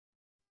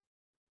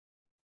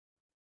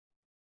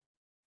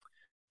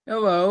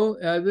Hello,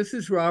 this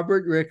is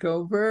Robert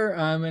Rickover.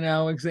 I'm an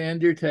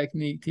Alexander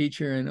Technique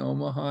teacher in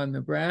Omaha,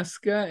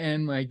 Nebraska,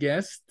 and my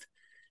guest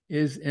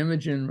is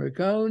Imogen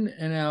Ragone,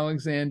 an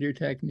Alexander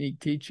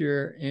Technique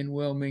teacher in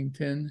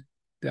Wilmington,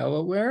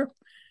 Delaware.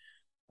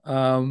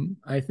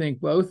 I think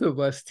both of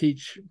us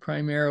teach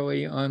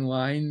primarily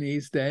online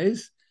these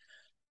days,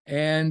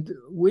 and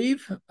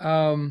we've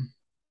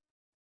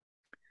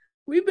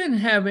been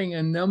having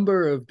a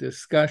number of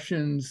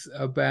discussions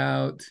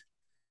about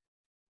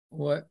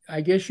what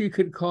I guess you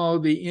could call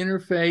the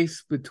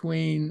interface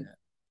between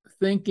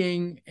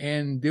thinking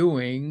and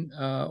doing,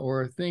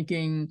 or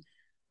thinking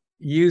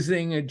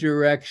using a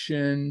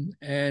direction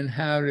and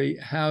how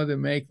to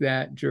make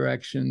that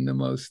direction the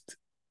most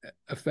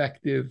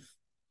effective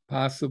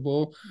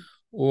possible,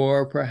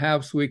 or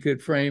perhaps we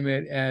could frame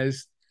it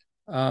as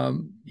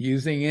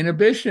using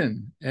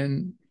inhibition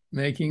and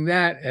making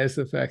that as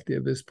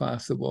effective as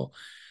possible.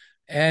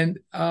 And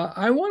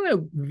I want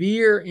to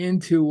veer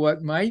into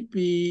what might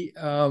be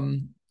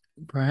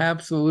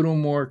perhaps a little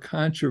more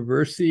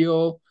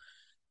controversial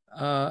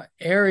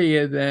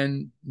area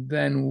than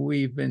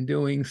we've been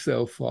doing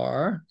so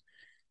far.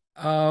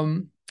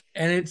 And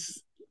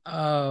it's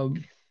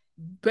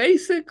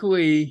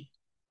basically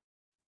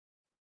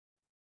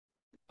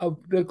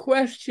the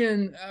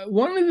question.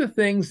 One of the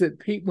things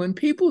that when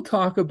people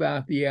talk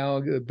about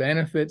the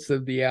benefits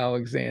of the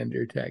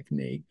Alexander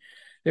technique,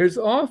 there's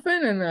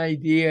often an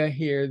idea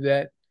here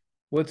that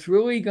what's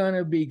really going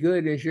to be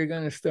good is you're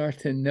going to start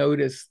to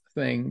notice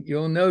things.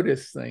 You'll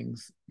notice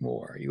things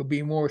more. You'll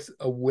be more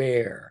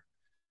aware.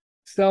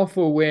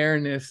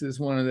 Self-awareness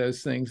is one of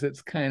those things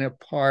that's kind of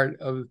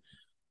part of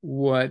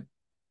what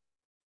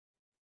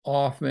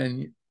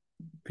often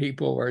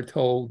people are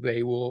told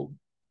they will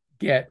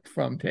get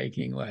from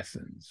taking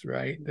lessons,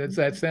 right? Does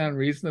that sound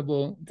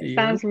reasonable to It you?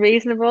 sounds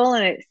reasonable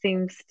and it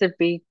seems to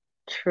be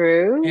And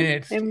true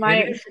it's in it my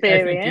is I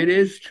think it experience.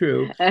 is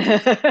true.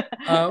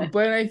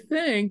 But I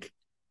think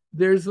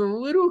there's a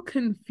little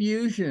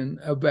confusion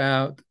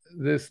about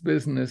this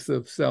business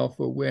of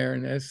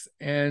self-awareness,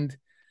 and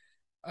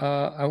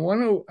I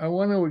want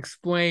to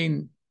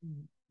explain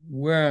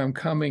where I'm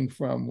coming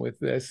from with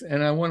this,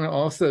 and I want to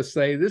also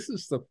say this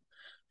is the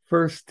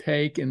first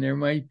take, and there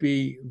might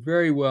be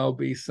very well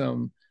be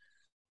some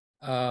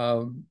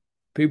um,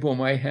 people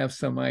might have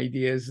some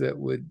ideas that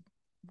would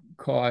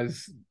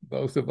cause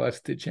both of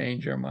us to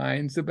change our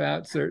minds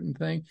about certain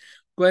things.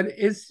 But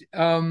it's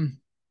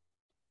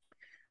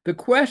the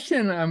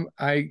question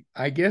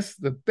I guess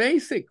the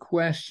basic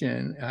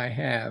question I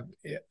have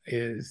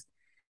is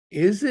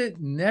it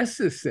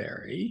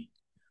necessary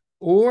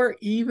or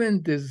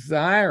even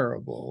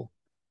desirable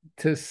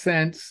to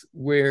sense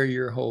where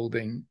you're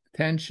holding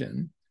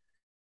tension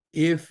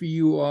if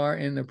you are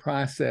in the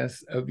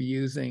process of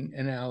using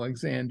an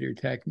Alexander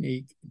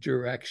technique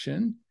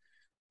direction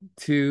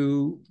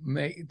to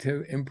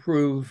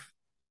improve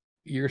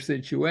your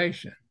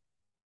situation?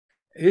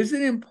 Is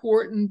it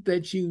important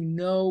that you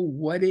know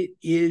what it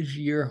is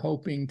you're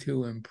hoping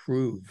to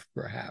improve?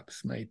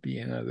 Perhaps might be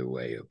another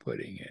way of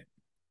putting it.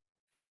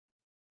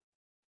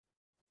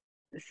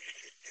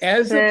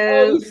 As So,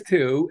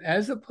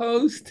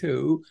 opposed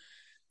to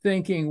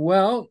thinking,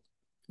 well,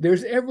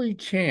 there's every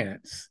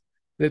chance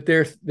that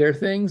there are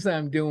things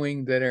I'm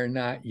doing that are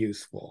not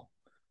useful,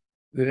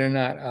 that are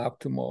not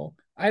optimal.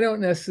 I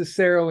don't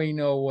necessarily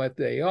know what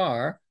they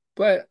are,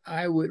 but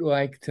I would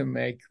like to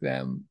make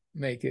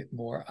it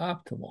more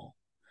optimal.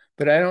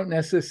 But I don't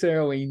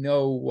necessarily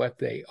know what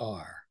they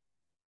are.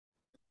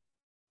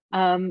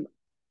 um,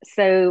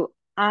 so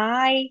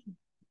I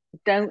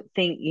don't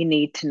think you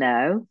need to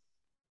know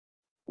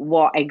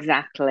what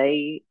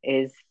exactly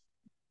is.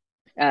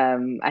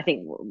 I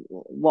think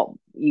what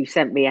you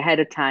sent me ahead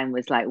of time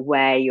was like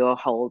where you're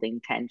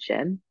holding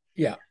tension,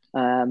 Yeah.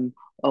 um,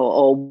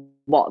 or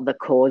what the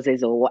cause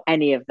is, or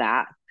any of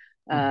that,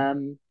 Mhm.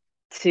 um,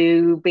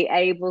 to be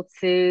able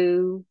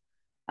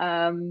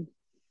um,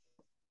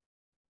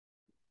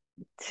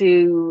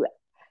 to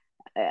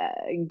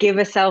give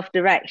a self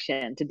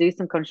direction, to do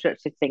some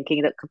constructive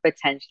thinking that could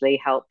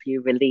potentially help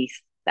you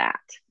release that.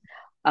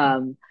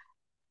 Um,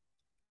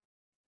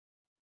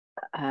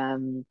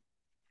 um,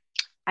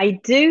 I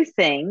do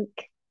think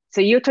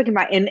so. You're talking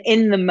about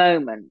in the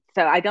moment,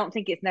 so I don't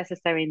think it's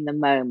necessary in the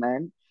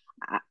moment.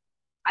 I,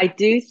 I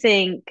do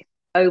think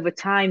over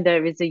time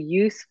there is a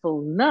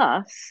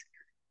usefulness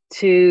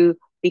to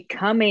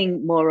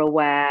becoming more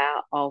aware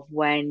of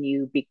when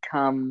you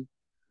become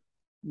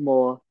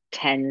more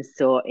tense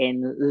or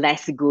in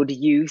less good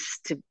use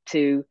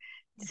to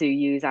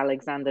use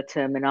Alexander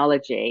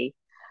terminology.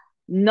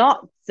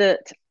 Not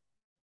that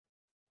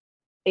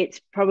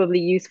it's probably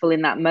useful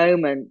in that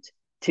moment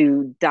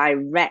to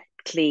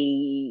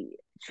directly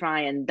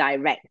try and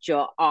direct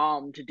your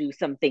arm to do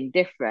something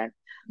different,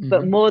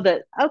 but Mhm. more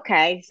that,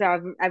 okay,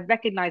 so I've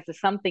recognized there's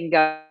something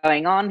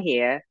going on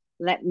here.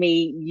 Let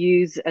me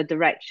use a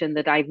direction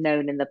that I've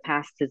known in the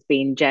past has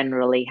been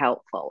generally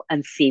helpful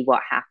and see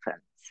what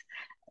happens.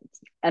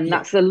 And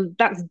Yeah.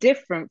 that's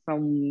different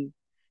from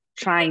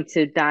trying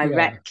to Yeah.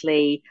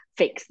 directly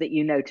fix that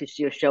you noticed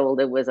your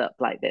shoulder was up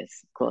like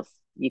this. Of course,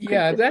 you could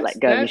Yeah, just let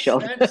go of your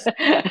shoulder. that's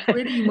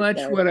pretty much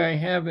So what I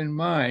have in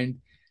mind.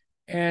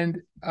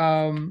 And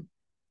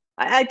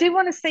I do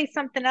want to say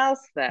something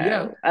else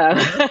yeah. though.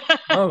 Uh-huh.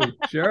 Oh,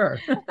 sure.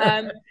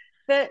 Um,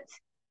 that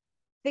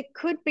there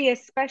could be,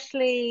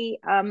 especially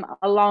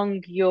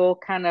along your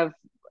kind of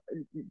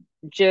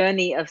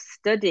journey of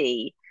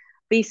study,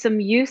 be some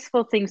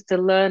useful things to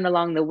learn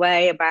along the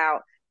way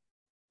about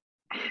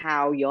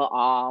how your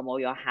arm or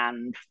your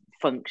hand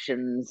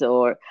functions,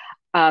 or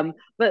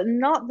but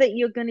not that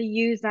you're going to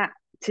use that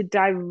to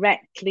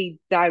directly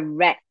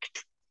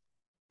direct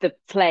the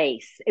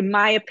place. In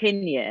my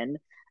opinion,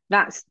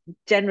 that's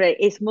generally,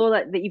 it's more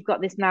like that you've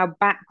got this now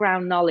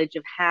background knowledge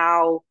of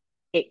how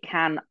it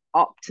can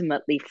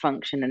optimally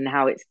function and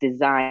how it's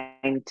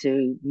designed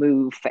to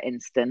move, for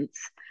instance.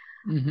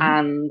 Hmm.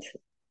 And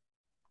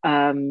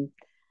um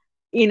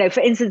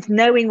for instance,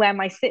 knowing where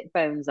my sit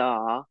bones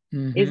are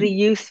is a Hmm.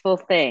 useful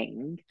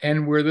thing.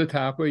 And where the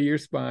top of your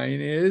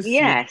spine is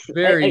Yes, a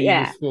very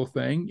yeah. useful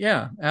thing.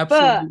 Yeah, But if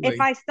absolutely.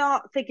 I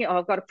start thinking, oh,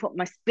 I've got to put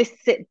my this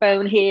sit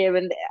bone here,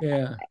 and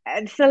Yeah.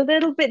 it's a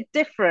little bit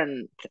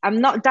different.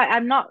 I'm not. I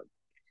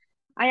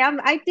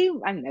am. I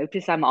do. I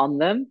notice I'm on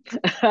them,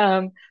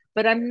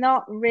 but I'm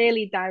not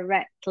really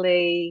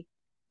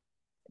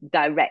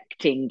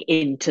directing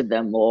into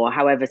them, or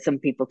however some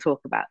people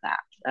talk about that.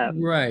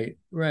 Right,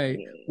 right.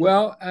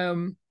 Well,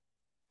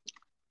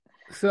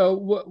 so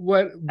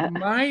what Uh,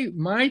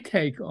 my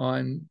take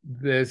on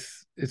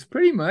this is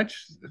pretty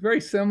much very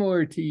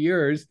similar to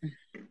yours,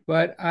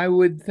 but I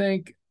would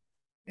think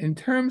in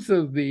terms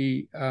of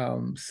the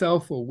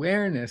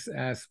self-awareness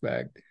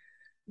aspect,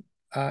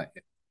 uh,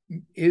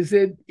 is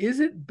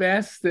it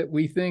best that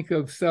we think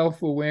of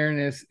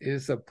self-awareness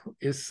is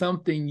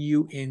something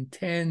you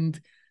intend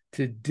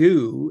to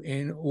do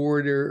in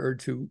order or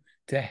to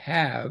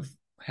have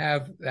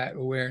that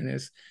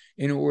awareness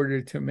in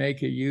order to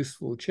make a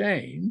useful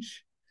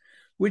change,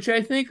 which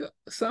I think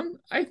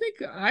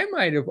I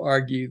might have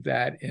argued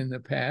that in the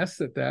past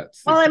that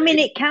that's the well, I mean,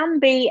 case. it can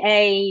be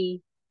a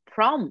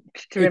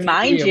prompt to It can be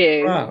remind a you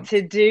to prompt.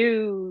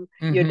 do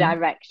your Hmm.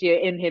 direction, your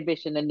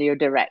inhibition, and your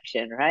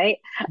direction, right?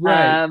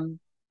 Right. Um,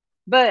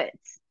 but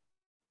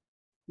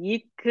you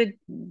could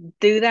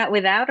do that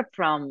without a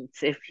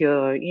prompt if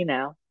you're.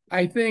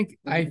 I think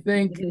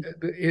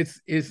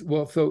it's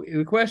well. So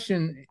the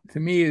question to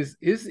me is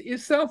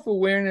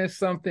self-awareness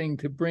something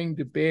to bring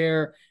to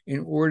bear in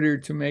order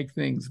to make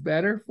things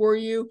better for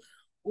you,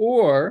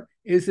 or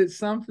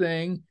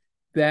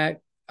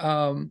that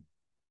um,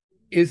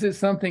 is it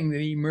something that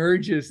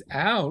emerges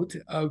out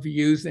of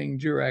using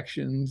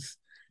directions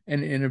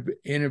and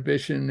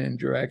inhibition and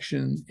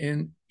direction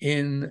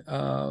in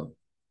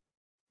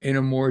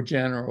a more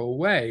general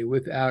way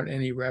without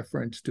any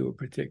reference to a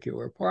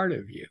particular part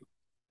of you?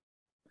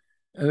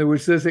 In other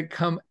words, does it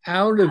come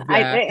out of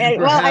that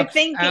and Well, I perhaps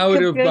think it out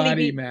could of really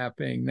body be.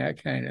 mapping,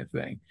 that kind of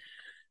thing?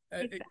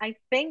 Uh, I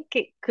think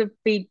it could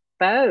be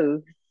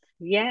both.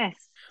 Yes,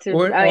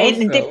 or in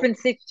also, different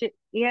situations.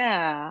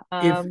 Yeah.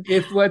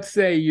 if let's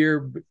say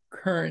your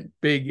current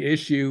big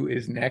issue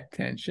is neck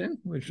tension,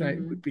 which I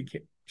would Mhm. be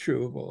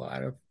true of a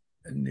lot of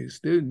new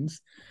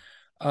students,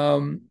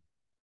 um,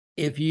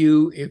 if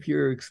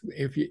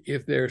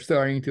they're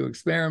starting to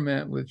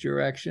experiment with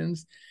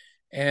directions,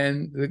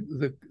 and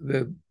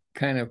the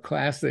kind of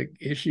classic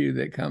issue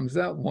that comes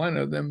up, one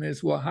of them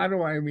is, well, how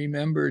do I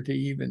remember to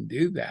even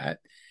do that?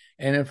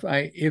 And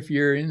if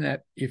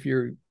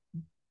you're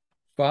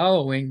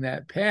following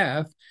that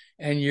path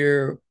and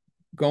you're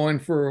going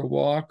for a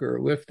walk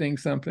or lifting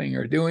something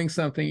or doing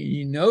something,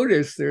 you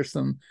notice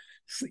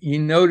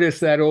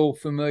that old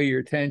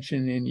familiar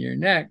tension in your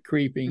neck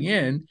creeping Mhm.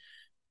 in,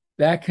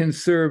 that can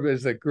serve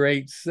as a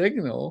great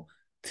signal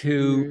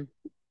to Mhm.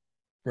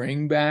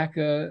 bring back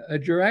a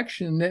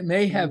direction that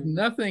may have Mhm.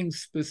 nothing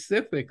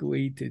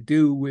specifically to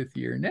do with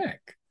your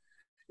neck.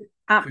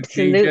 Could be just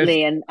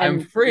Absolutely, and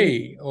I'm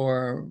free,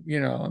 or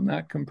I'm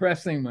not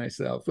compressing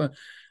myself.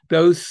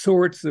 Those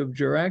sorts of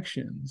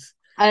directions.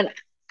 and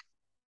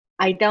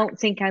I don't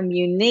think I'm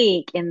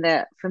unique in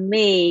that for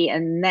me,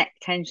 and neck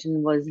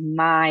tension was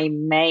my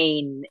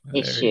main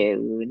There,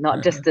 issue,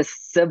 not just a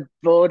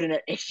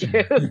subordinate issue,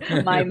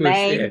 my it was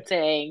main it.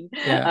 thing.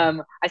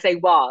 Yeah. I say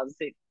was,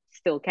 it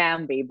still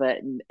can be, but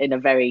in a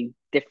very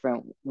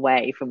different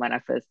way from when I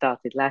first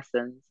started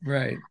lessons.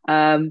 Right.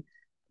 Um,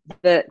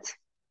 but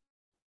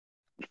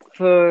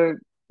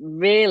for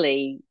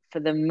really,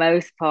 for the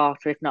most part,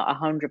 or if not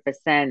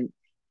 100%,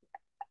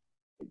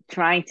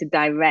 trying to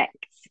direct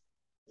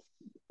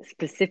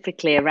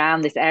specifically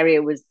around this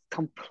area was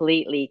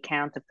completely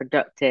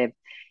counterproductive.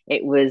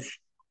 It was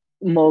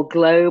more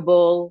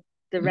global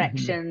Hmm.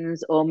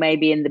 directions, or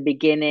maybe in the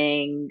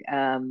beginning,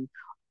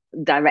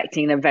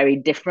 directing in a very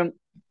different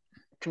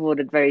toward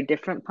a very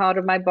different part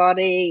of my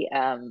body.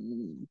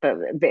 But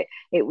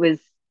it was,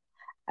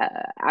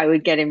 I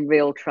would get in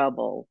real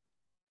trouble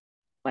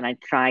when I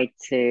tried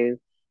to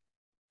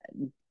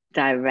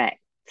direct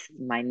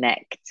my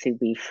neck to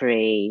be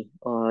free,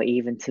 or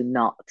even to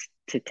not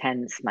to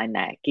tense my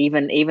neck.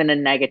 Even a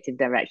negative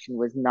direction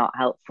was not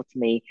helpful to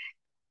me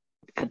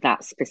for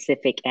that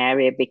specific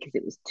area because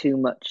it was too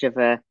much of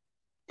a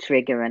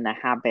trigger and a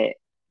habit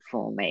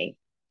for me.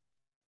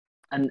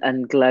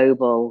 And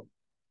global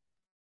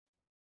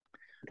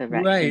Right.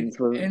 directions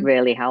were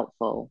really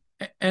helpful.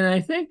 And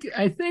I think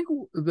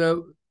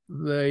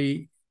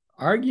the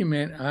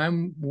argument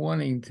I'm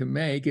wanting to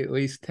make, at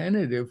least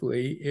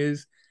tentatively,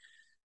 is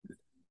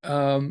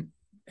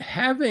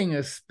having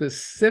a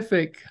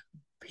specific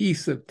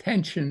piece of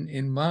tension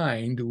in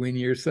mind when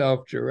you're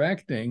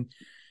self-directing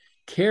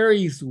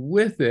carries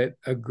with it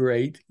a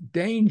great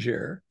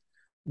danger,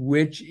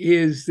 which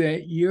is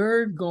that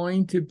you're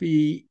going to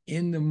be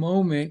in the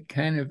moment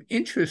kind of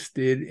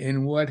interested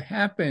in what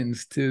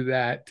happens to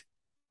that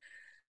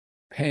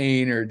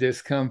pain or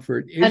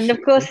discomfort And issue.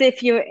 of course,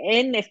 if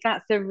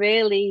that's a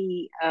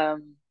really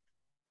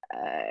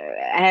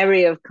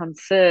area of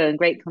concern,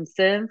 great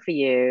concern for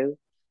you,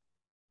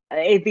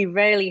 it'd be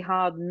really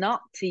hard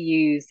not to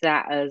use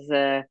that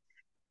as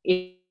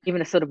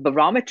even a sort of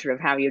barometer of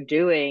how you're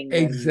doing,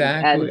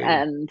 Exactly.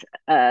 and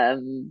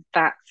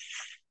that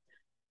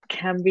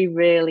can be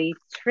really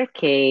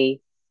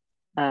tricky.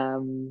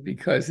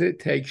 Because it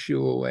takes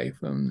you away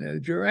from the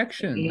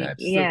direction.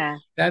 Yeah.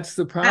 That's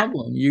the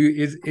problem.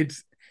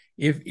 It's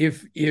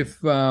if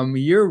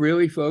you're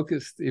really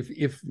focused,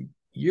 if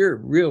you're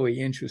really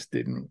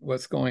interested in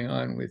what's going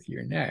on with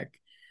your neck,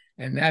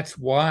 and that's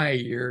why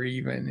you're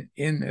even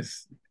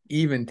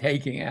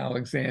taking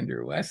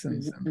Alexander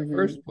lessons in the Mm-hmm.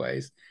 first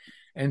place.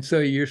 And so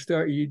you're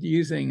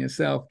using a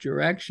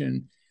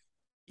self-direction,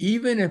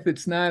 even if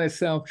it's not a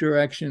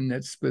self-direction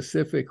that's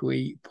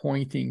specifically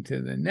pointing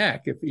to the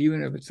neck,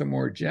 even if it's a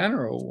more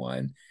general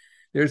one,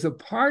 there's a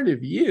part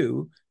of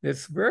you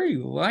that's very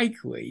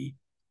likely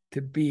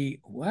to be,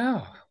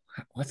 wow,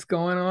 what's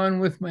going on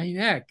with my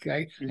neck?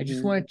 I just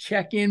Mm-hmm. want to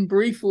check in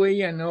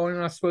briefly. I know I'm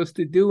not supposed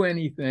to do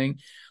anything,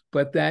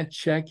 but that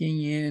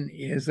checking in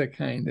is a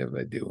kind of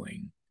a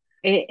doing.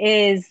 It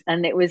is,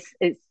 and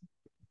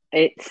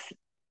it's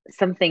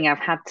something I've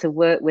had to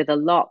work with a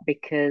lot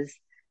because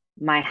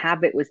my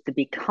habit was to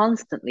be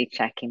constantly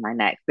checking my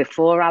neck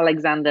before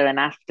Alexander and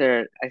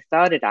after I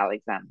started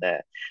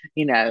Alexander,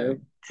 Right.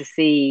 to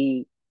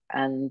see,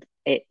 and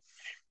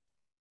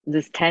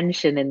there's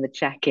tension in the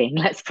checking,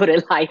 let's put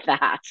it like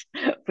that,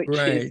 which is,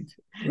 Right.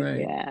 Right.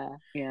 yeah,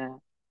 yeah.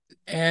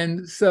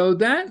 And so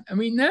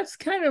that's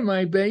kind of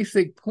my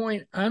basic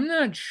point. I'm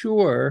not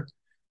sure.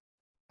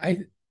 I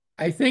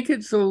I think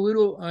it's a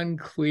little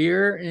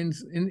unclear.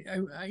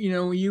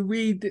 You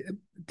read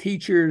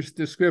teachers'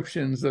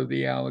 descriptions of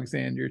the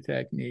Alexander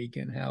technique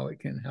and how it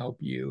can help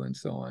you and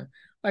so on,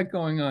 like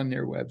going on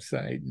their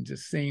website and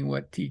just seeing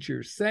what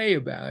teachers say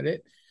about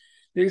it.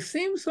 There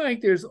seems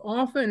like there's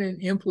often an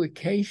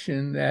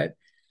implication that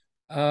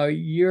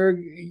we're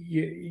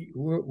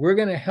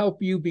going to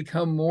help you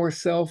become more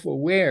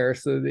self-aware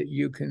so that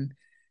you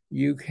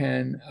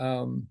can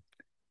um,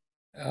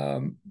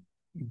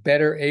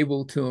 better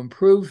able to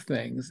improve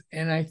things.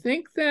 And I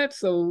think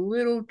that's a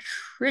little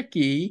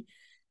tricky.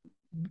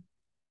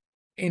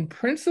 In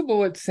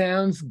principle, it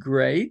sounds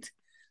great,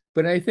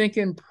 but I think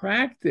in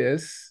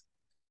practice,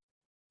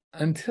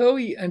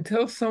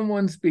 until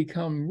someone's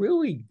become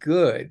really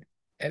good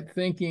at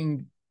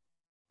thinking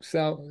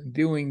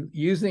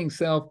using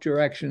self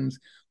directions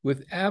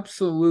with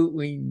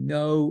absolutely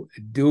no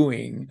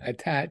doing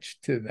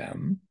attached to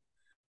them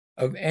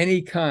of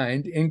any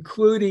kind,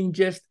 including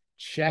just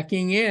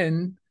checking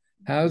in,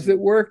 how's it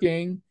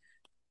working,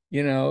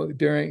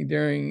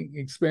 during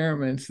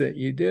experiments that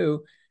you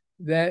do,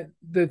 that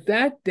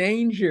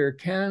danger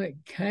kind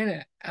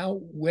of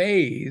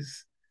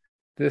outweighs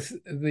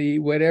the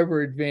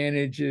whatever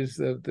advantages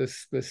of the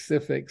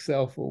specific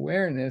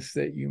self-awareness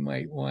that you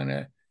might want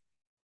to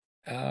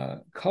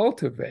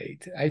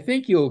cultivate. I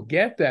think you'll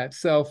get that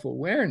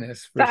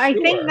self-awareness for But I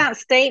think sure. that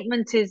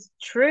statement is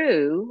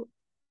true.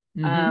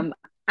 Mm-hmm. Um,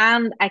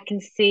 and I can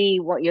see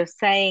what you're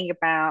saying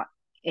about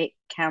it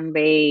can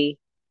be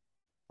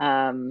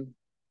um,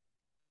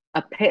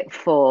 a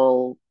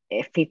pitfall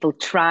if people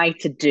try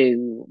to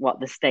do what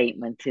the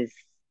statement is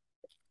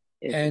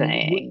And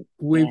saying.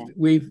 we've Yeah.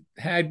 we've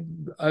had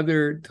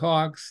other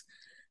talks,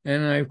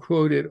 and I've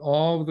quoted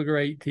all the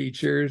great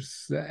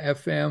teachers,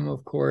 FM,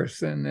 of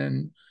course, and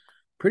then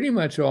pretty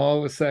much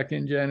all the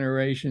second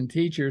generation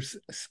teachers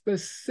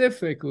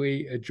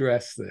specifically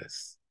address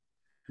this.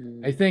 I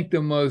Mm. think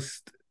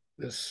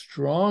the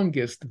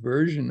strongest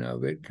version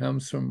of it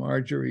comes from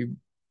Marjorie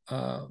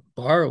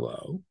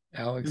Barlow,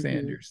 Mm-hmm.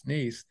 Alexander's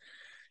niece,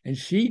 and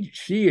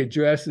she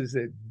addresses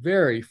it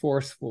very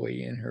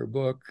forcefully in her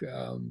book.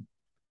 Can't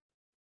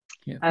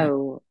think.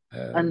 Oh,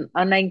 Uh, an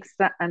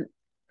unexa an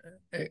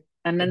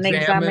an Examined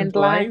unexamined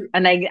life, life.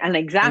 an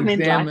examined life,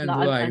 Examined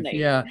not life,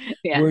 yeah,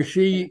 yeah. where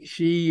Yeah.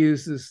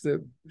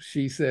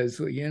 she says,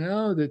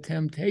 well, the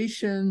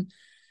temptation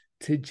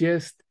to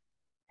just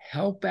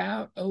help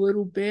out a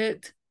little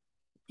bit,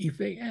 you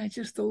think,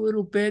 just a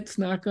little bit's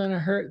not going to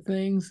hurt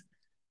things,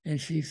 and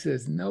she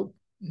says, nope,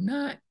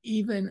 not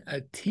even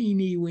a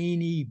teeny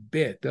weeny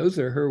bit. Those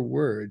are her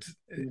words.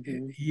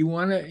 Mm-hmm. You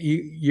want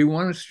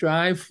to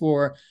strive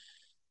for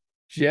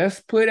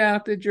just put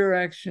out the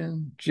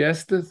direction,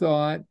 just the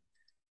thought.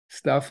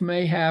 Stuff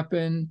may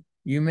happen.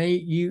 You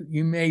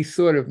may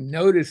sort of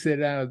notice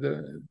it out of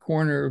the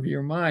corner of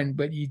your mind,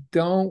 but you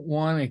don't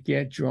want to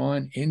get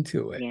drawn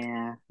into it.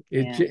 Yeah,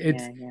 It yeah,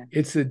 it's yeah, yeah.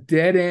 it's a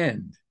dead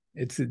end.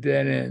 It's a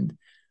dead end.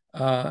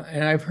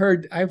 And I've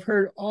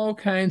heard all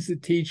kinds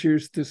of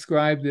teachers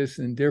describe this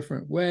in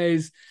different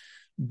ways.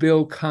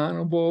 Bill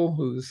Conable,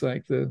 who's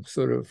like the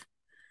sort of,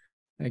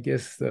 I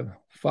guess, the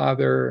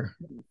father,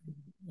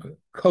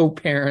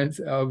 co-parent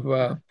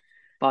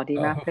Body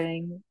of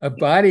mapping.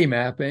 body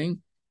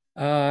mapping.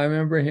 I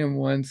remember him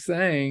once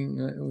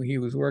saying he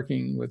was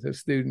working with a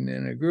student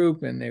in a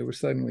group and they were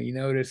suddenly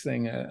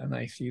noticing a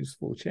nice,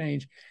 useful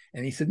change.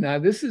 And he said, now,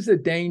 this is a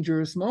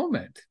dangerous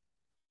moment,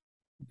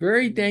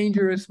 very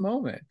dangerous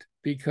moment,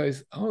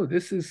 because, oh,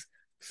 this is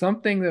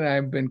something that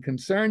I've been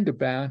concerned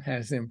about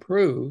has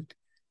improved.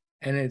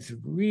 And it's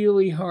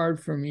really hard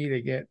for me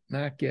to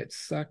not get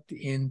sucked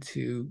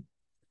into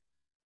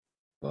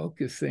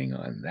focusing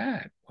on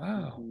that.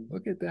 Wow, Mm-hmm.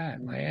 look at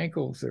that. My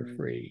ankles are Mm-hmm.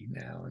 free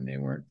now and they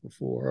weren't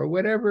before, or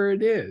whatever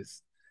it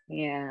is.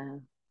 Yeah,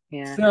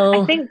 yeah.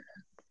 So,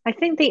 I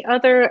think the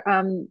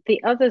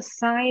other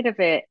side of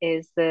it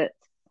is that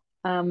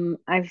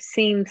I've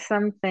seen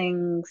some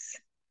things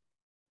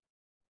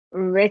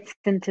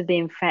written to the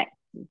effect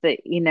that,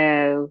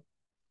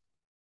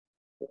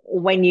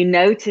 when you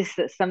notice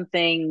that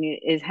something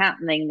is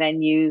happening,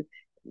 then you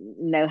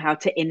know how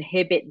to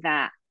inhibit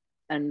that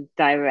and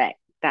direct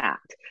that,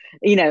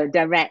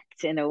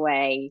 direct in a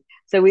way.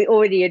 So we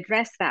already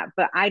addressed that,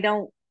 but I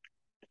don't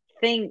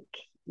think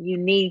you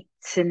need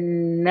to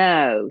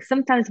know.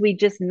 Sometimes we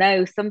just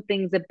know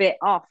something's a bit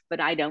off, but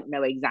I don't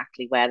know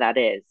exactly where that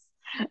is.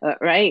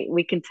 Right?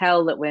 We can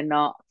tell that we're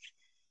not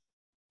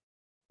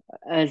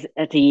as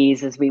at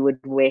ease as we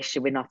would wish.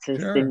 We're not as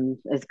sure. in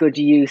as good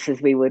use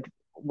as we would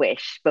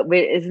wish, but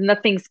there's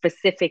nothing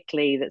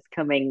specifically that's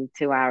coming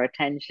to our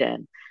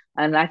attention.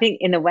 And I think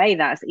in a way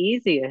that's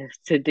easier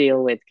to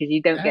deal with because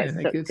you don't Yeah, I get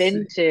think sucked it's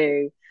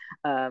into,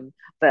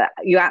 but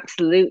you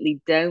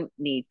absolutely don't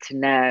need to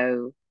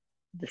know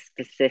the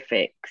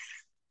specifics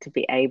to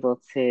be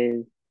able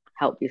to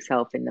help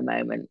yourself in the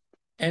moment.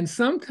 and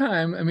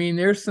sometimes, I mean,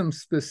 there's some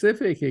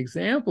specific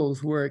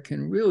examples where it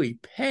can really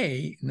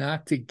pay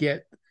not to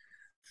get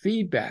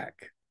feedback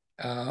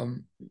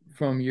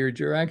from your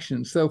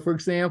direction. So, for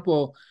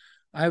example,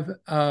 I've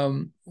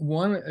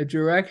one a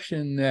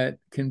direction that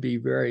can be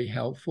very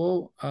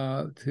helpful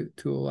to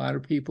a lot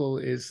of people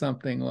is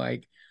something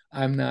like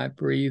I'm not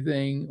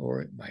breathing,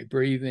 or my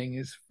breathing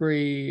is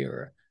free,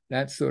 or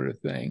that sort of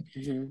thing.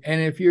 Mm-hmm.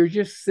 And if you're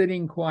just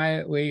sitting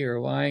quietly or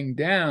lying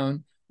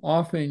down,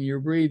 often your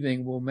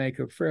breathing will make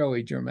a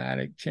fairly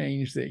dramatic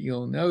change that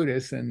you'll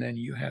notice, and then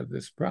you have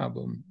this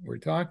problem we're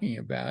talking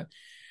about.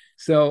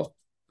 So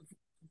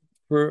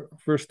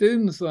for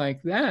students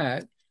like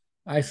that,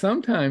 I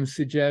sometimes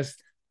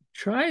suggest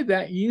try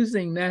that,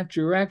 using that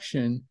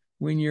direction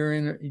when you're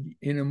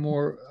in a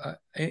more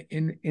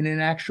in an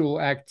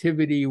actual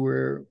activity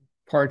where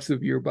parts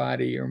of your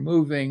body are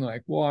moving,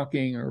 like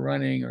walking or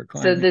running or So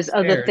climbing there's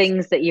other stairs,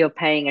 things that you're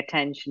paying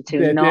attention to,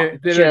 that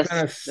not that are just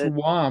going to the.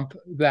 swamp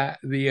that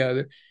the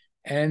other,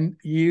 and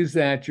use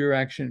that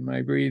direction.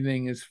 My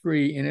breathing is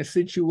free in a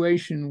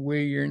situation where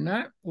you're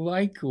not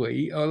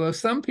likely, although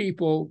some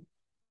people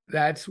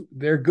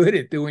they're good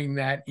at doing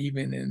that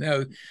even in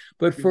those.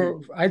 But Mhm.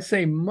 for I'd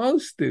say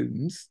most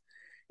students,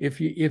 if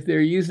they're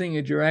using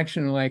a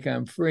direction like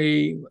I'm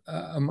free,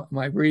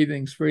 my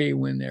breathing's free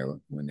when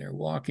they're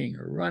walking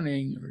or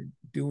running or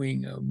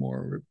doing a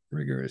more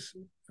rigorous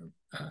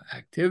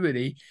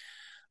activity,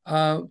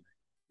 uh,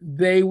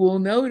 they will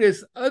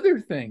notice other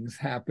things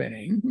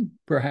happening,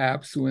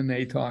 perhaps when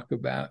they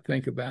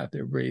think about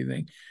their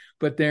breathing,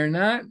 but they're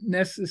not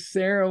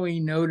necessarily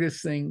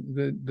noticing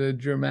the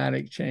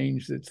dramatic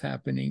change that's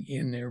happening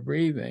in their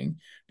breathing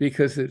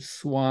because it's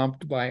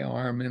swamped by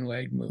arm and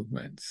leg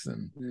movements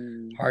and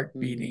heart Mm-hmm.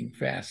 beating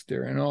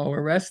faster and all the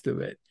rest of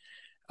it.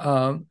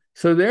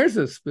 So there's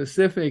a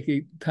specific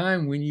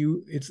time when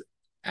it's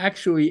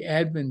actually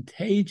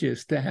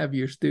advantageous to have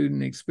your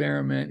student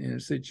experiment in a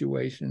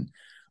situation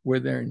where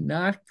they're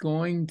not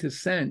going to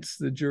sense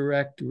the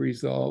direct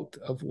result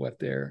of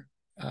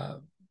uh,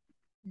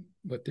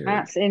 what their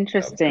That's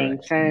interesting.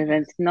 direction So is.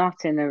 that's not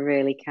in a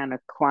really kind of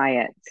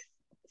quiet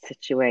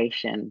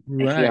situation, if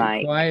you Right,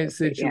 like. quiet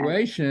But yeah.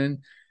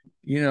 situation,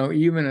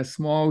 even a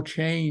small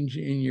change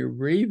in your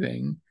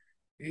breathing,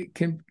 it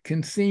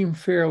can seem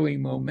fairly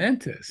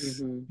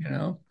momentous,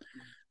 Mm-hmm.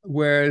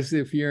 Whereas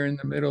if you're in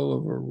the middle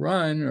of a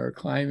run or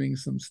climbing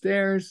some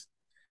stairs,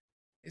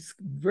 it's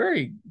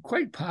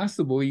quite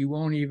possible you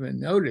won't even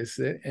notice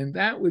it. And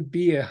that would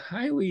be a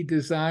highly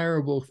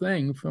desirable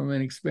thing from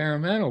an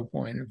experimental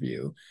point of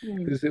view, Mm.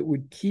 because it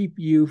would keep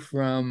you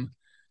from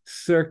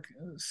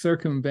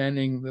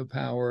circumventing the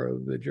power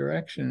of the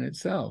direction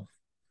itself.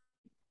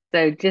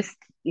 So just,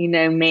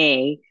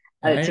 me.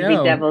 I to be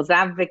know, devil's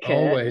advocate.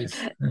 always.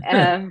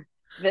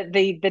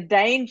 The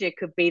danger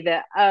could be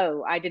that,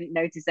 oh, I didn't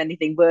notice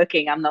anything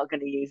working. I'm not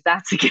going to use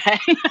that again.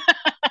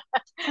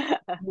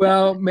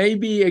 Well,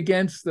 maybe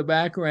against the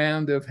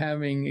background of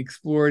having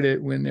explored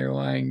it when they're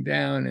lying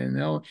down and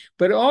no,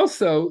 but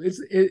also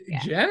Yeah.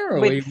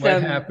 generally With what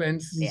some,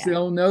 happens is yeah,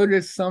 they'll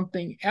notice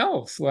something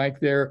else, like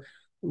their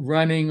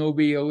running will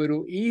be a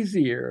little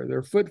easier,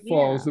 their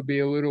footfalls yeah. will be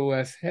a little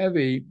less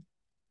heavy.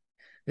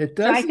 It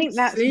So I doesn't think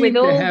that's with seem to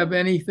all, have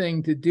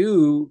anything to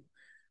do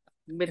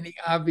with, any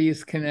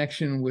obvious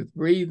connection with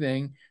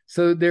breathing.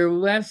 So they're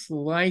less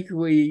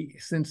likely,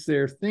 since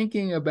they're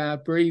thinking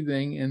about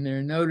breathing and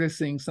they're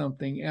noticing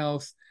something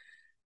else,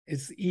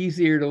 it's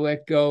easier to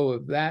let go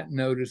of that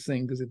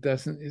noticing because it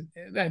doesn't,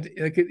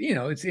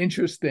 it's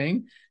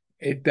interesting.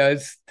 It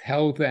does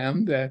tell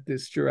them that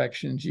this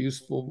direction's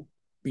useful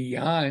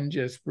beyond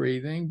just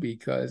breathing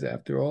because,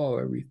 after all,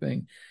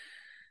 everything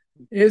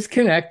is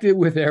connected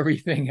with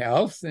everything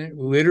else,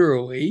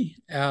 literally.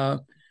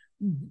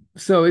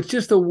 So it's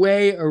just a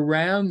way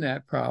around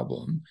that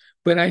problem.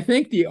 But I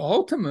think the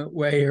ultimate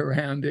way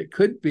around it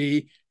could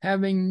be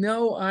having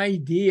no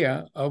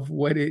idea of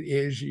what it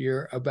is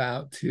you're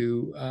about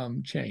to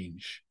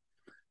change.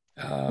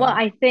 well, Uh,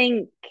 I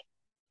think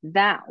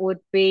that would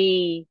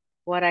be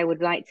what I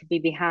would like to be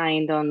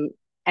behind on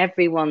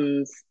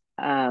everyone's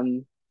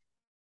um,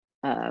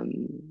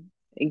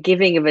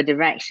 giving of a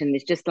direction.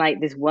 Is just like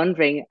this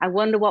wondering, I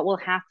wonder what will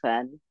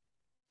happen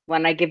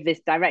when I give this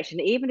direction,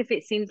 even if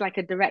it seems like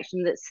a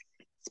direction that's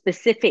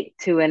specific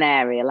to an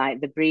area,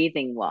 like the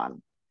breathing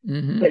one,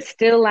 mhm, but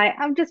still, like,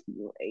 I'm just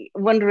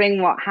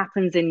wondering what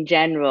happens in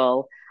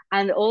general.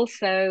 And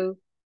also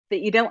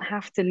that you don't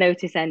have to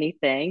notice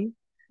anything.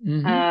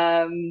 mhm.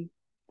 Um,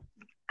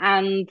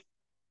 and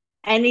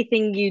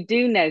anything you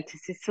do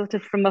notice is sort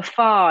of from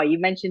afar. You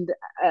mentioned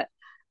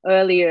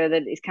earlier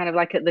that it's kind of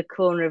like at the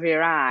corner of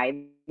your eye,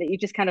 that you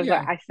just kind of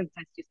like, Yeah, I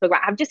sometimes just look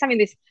like I'm just having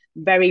this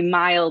very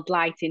mild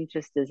light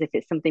interest as if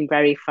it's something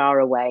very far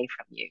away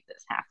from you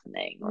that's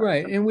happening or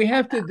right. And something we like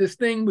have to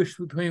distinguish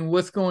between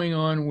what's going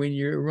on when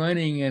you're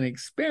running an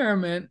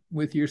experiment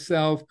with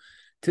yourself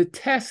to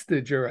test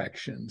the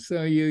direction.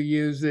 So you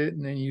use it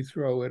and then you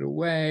throw it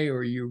away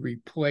or you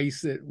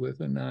replace it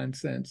with a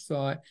nonsense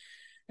thought.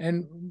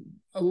 And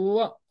a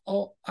lot,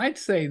 I'd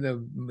say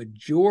the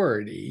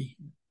majority,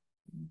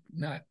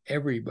 not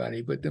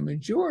everybody, but the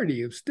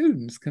majority of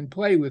students can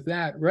play with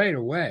that right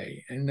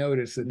away and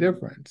notice a that.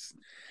 difference.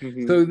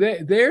 Mm-hmm. So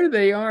there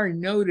they are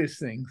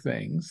noticing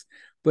things,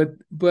 but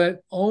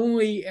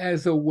only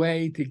as a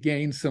way to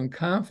gain some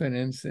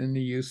confidence in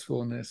the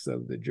usefulness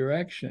of the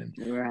direction.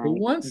 But Right.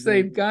 once Mm-hmm.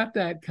 they've got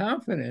that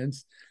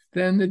confidence,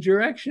 then the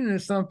direction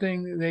is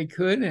something that they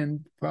could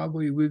and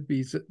probably would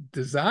be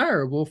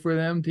desirable for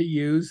them to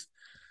use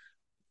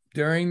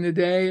during the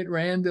day at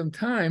random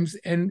times,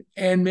 and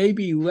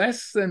maybe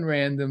less than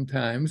random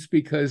times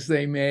because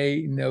they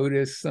may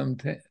notice some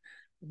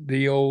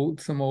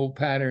old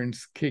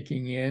patterns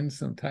kicking in,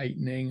 some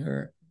tightening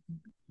or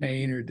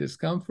pain or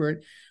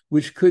discomfort,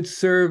 which could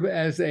serve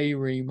as a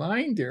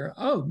reminder,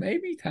 oh,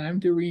 maybe time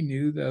to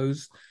renew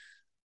those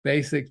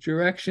basic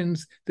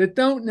directions that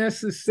don't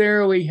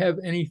necessarily have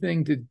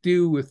anything to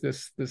do with the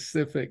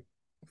specific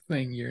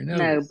thing you're No,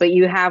 noticing. but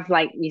you have,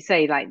 like you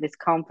say, like this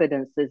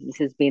confidence that this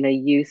has been a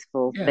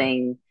useful Yeah,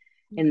 thing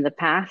in the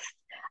past.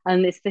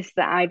 And it's this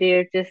the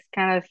idea of just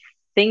kind of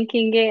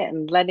thinking it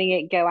and letting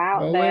it go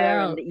out roll it there,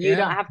 and out. that you Yeah.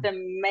 don't have to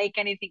make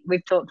anything.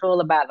 We've talked all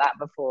about that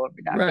before.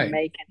 We don't have to Right.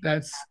 make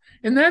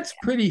That's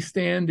pretty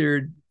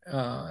standard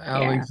yeah.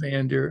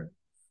 Alexander,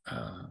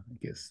 I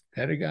guess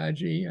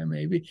pedagogy,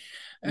 maybe.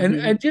 And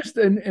Hmm. and just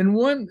and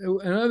one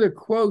another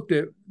quote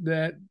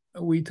that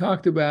we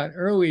talked about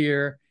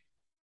earlier,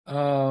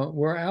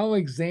 where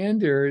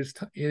Alexander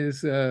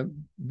is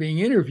being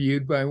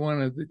interviewed by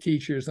one of the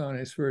teachers on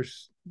his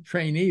first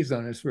trainees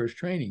on his first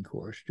training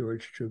course,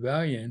 George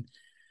Trevelyan,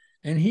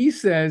 and he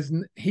says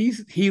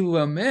he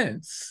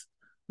laments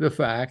the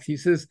fact, he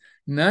says,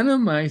 none of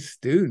my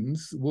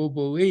students will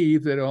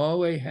believe that all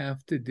they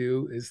have to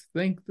do is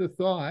think the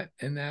thought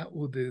and that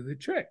will do the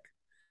trick.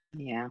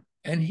 Yeah.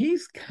 And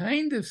he's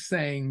kind of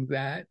saying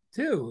that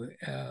too.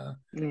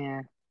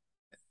 Yeah.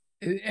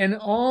 And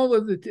all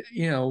of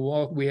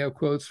the, we have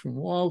quotes from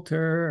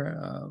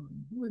Walter.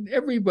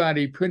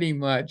 Everybody pretty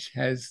much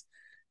has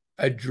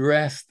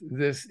addressed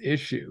this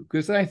issue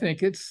because I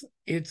think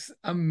it's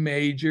a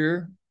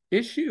major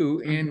issue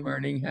in Hmm.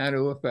 learning how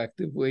to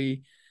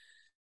effectively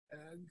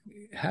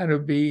how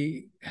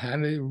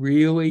to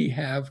really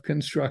have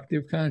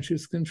constructive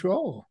conscious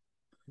control,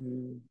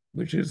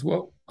 which is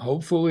what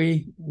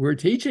hopefully we're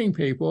teaching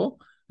people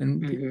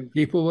and Hmm.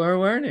 people are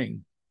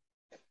learning.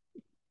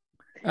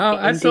 Oh,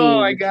 that's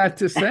all I Indeed. got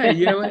to say.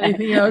 You know,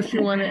 anything else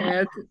you want to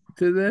add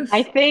to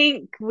I this?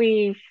 think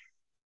we've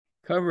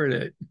Covered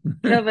it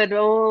covered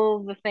all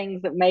the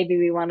things that maybe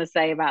we want to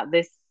say about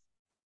this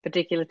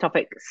particular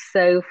topic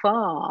so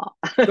far.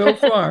 so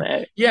far.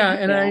 So, Yeah,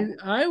 and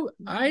yeah.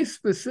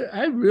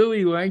 I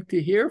really like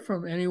to hear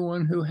from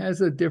anyone who has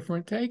a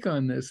different take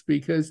on this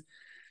because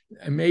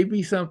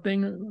maybe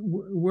something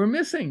we're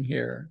missing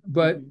here.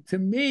 But to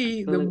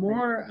me, the Absolutely.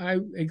 more I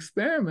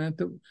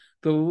experiment,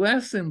 the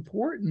less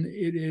important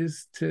it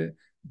is to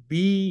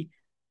be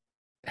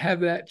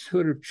have that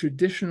sort of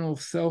traditional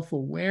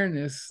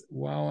self-awareness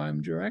while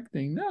I'm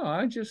directing. No,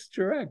 I just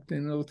direct,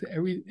 and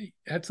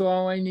that's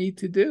all I need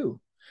to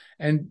do.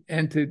 And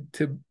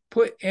to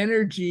put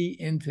energy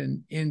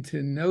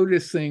into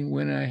noticing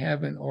when I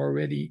haven't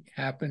already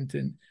happened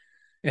and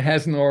it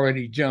hasn't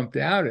already jumped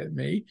out at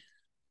me,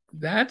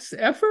 that's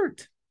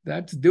effort.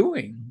 That's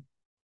doing.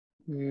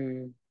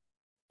 Mm.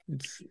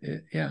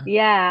 Yeah.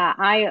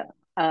 Yeah,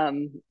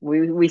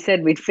 we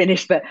said we'd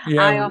finish, but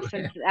Yeah. I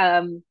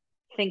often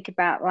think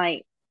about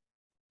like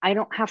I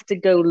don't have to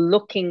go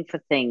looking for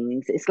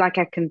things. It's like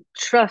I can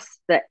trust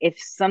that if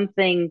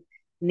something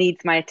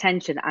needs my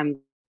attention, I'm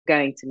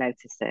going to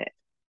notice it.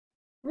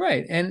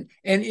 Right. And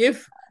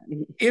if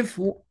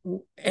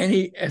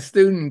a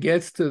student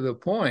gets to the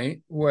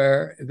point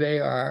where they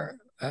are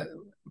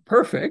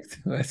perfect,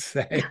 let's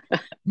say,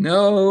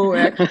 no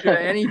extra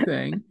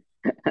anything,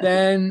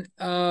 then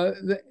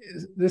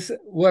this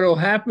what will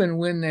happen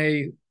when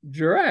they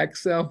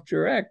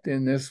self-direct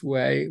in this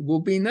way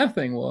will be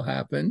nothing will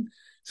happen.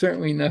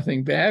 Certainly,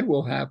 nothing bad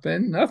will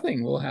happen.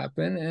 Nothing will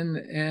happen,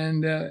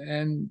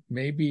 and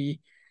maybe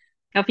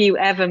Have you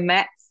ever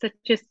met such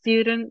a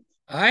student?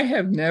 I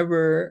have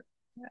never.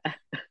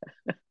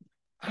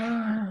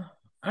 Uh,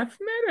 I've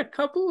met a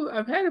couple.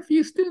 I've had a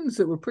few students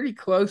that were pretty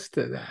close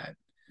to that,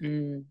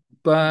 Mm,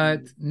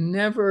 but mm.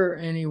 never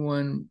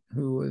anyone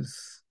who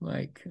was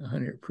like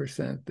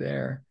 100%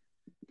 there.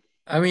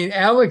 I mean,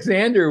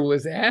 Alexander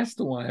was asked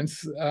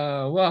once,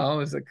 well,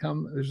 there's a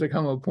come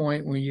a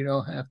point when you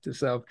don't have to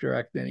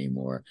self-direct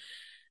anymore.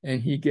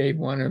 And he gave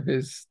one of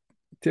his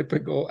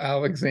typical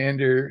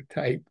Alexander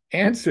type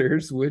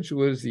answers, which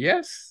was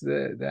yes,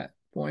 that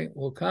point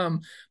will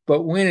come.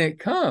 But when it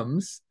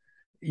comes,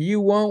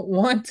 you won't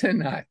want to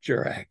not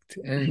direct.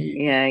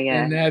 Yeah,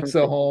 yeah. And that's a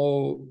Something.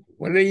 whole,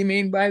 what do you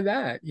mean by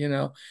that?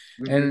 Hmm.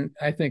 And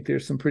I think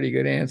there's some pretty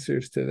good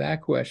answers to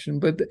that question.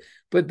 But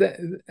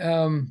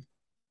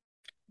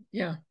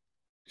yeah.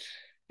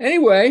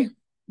 Anyway,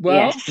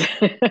 well, Yes.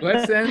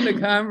 let's end the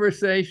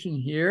conversation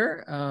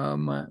here.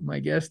 My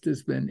guest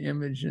has been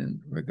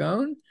Imogen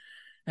Ragone,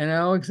 an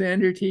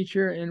Alexander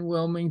teacher in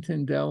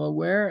Wilmington,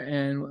 Delaware,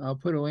 and I'll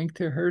put a link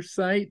to her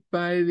site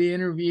by the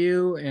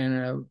interview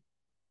and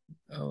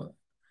a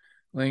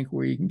link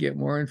where you can get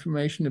more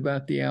information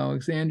about the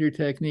Alexander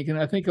technique. And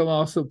I think I'll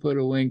also put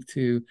a link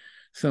to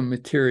some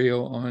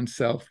material on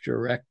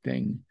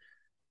self-directing.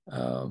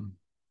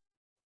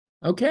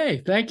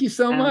 Okay, thank you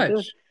so Sounds good.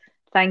 much.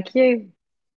 Thank you.